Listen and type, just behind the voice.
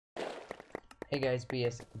Hey guys,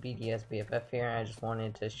 bdsbff here. I just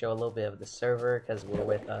wanted to show a little bit of the server because we're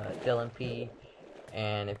with DylanP,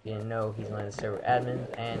 and if you didn't know, he's one of the server admins,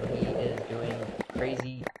 and he is doing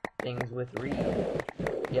crazy things with Reed.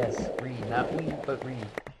 Yes, Reed, not Weed, but Reed.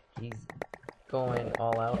 He's going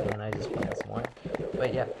all out, and I just played some more.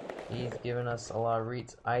 But yeah, he's giving us a lot of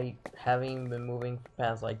reads. I haven't even been moving for the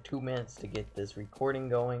past like 2 minutes to get this recording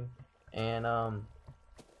going, and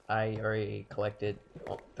I already collected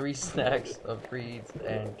 3 stacks of reeds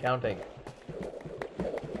and counting.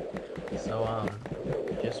 So,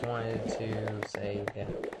 just wanted to say, yeah.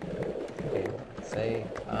 Okay, say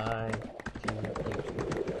hi to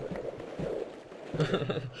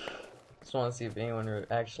YouTube. Just want to see if anyone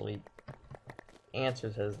actually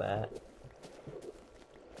answers as that.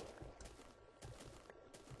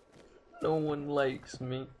 No one likes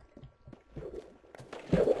me.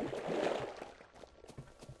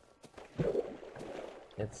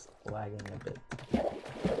 It's lagging a bit.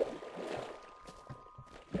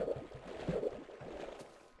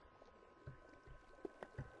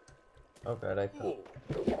 Oh god, I fell.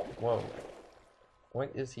 Whoa.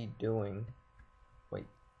 What is he doing? Wait,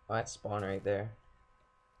 oh, that's spawn right there.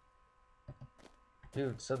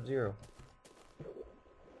 Dude, Sub-Zero.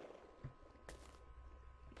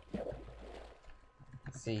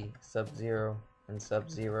 See, Sub-Zero and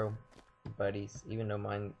Sub-Zero buddies, even though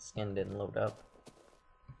my skin didn't load up.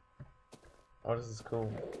 Oh, this is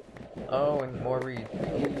cool. Oh, and more reed.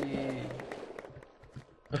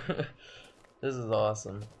 This is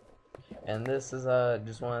awesome. And this is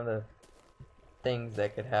just one of the things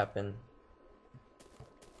that could happen.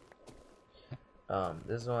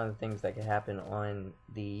 This is one of the things that could happen on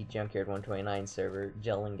the junkyard129 server.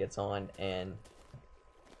 Dylan gets on and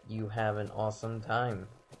you have an awesome time.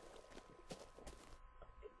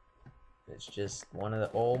 It's just one of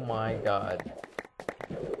the, oh my god.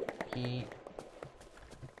 He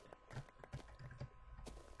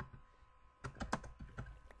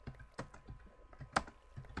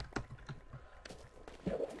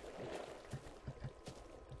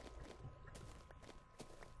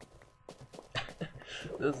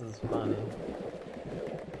this is funny.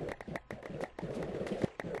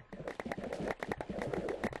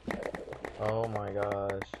 Oh my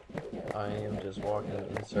gosh. I am just walking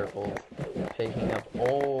in circles, picking up.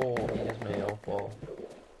 Oh, he just made it fall.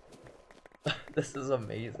 This is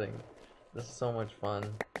amazing. This is so much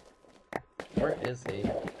fun. Where is he?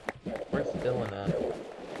 Where's Dylan at?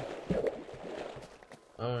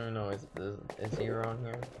 I don't even know. Is he around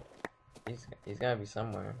here? He's gotta be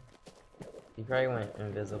somewhere. He probably went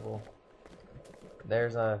invisible.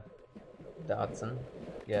 There's a Dotson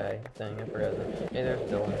guy thing. I forgot that. Hey, there's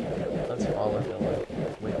Dylan. Let's follow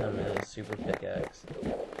Dylan with him in his super pickaxe.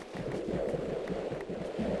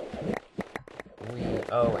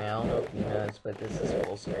 Oh, and I don't know if you noticed, but this is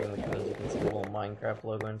full screen, which means you can see the little Minecraft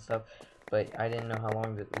logo and stuff. But I didn't know how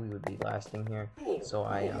long that we would be lasting here, so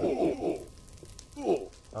I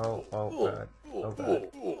oh god, oh god,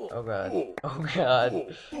 oh god, oh god.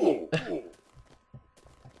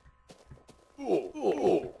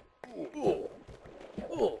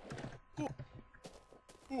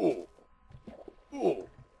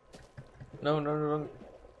 No, no, no,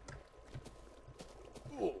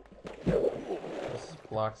 no. This is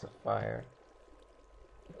blocks of fire.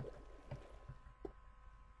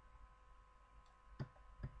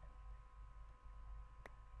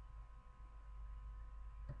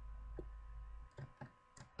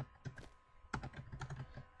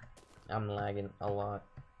 I'm lagging a lot.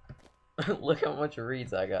 Look how much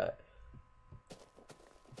reeds I got.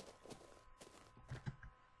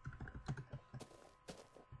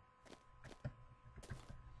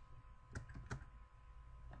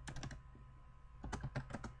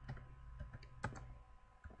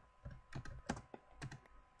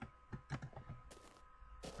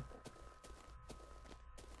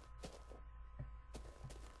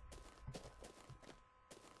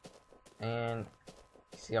 And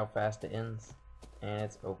see how fast it ends? And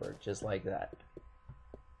it's over, just like that.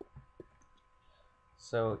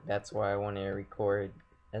 So that's why I want to record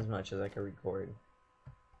as much as I can record.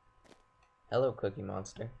 Hello, Cookie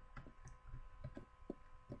Monster.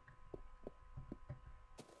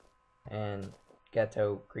 And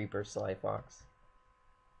Ghetto Creeper Sly Fox.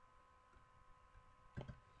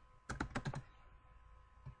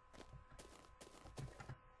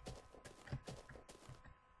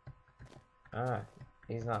 Ah,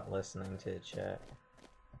 he's not listening to the chat.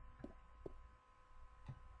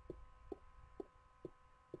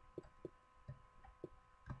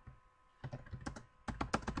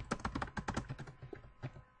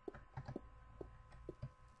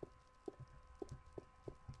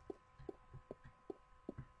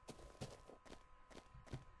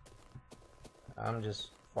 I'm just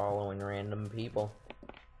following random people.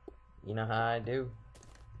 You know how I do.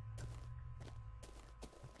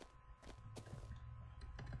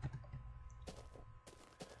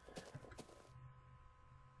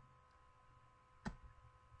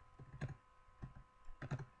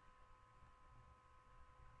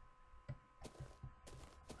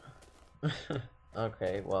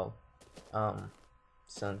 Okay, well,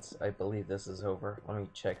 since I believe this is over, let me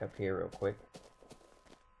check up here real quick.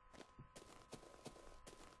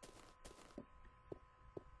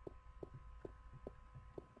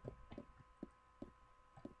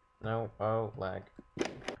 No, oh, lag.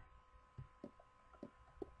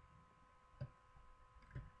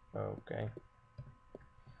 Okay.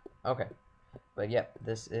 Okay. But yep,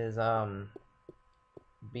 this is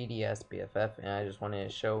bdsbff, and I just wanted to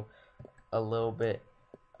show a little bit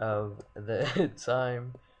of the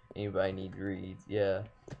time. Anybody need reads? Yeah.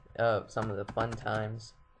 Some of the fun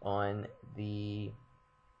times on the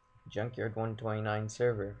junkyard129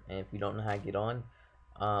 server, and if you don't know how to get on,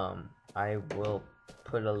 I will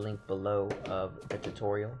put a link below of the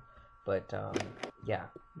tutorial. But yeah,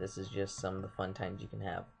 this is just some of the fun times you can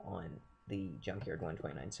have on the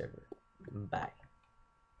junkyard129 server. Bye.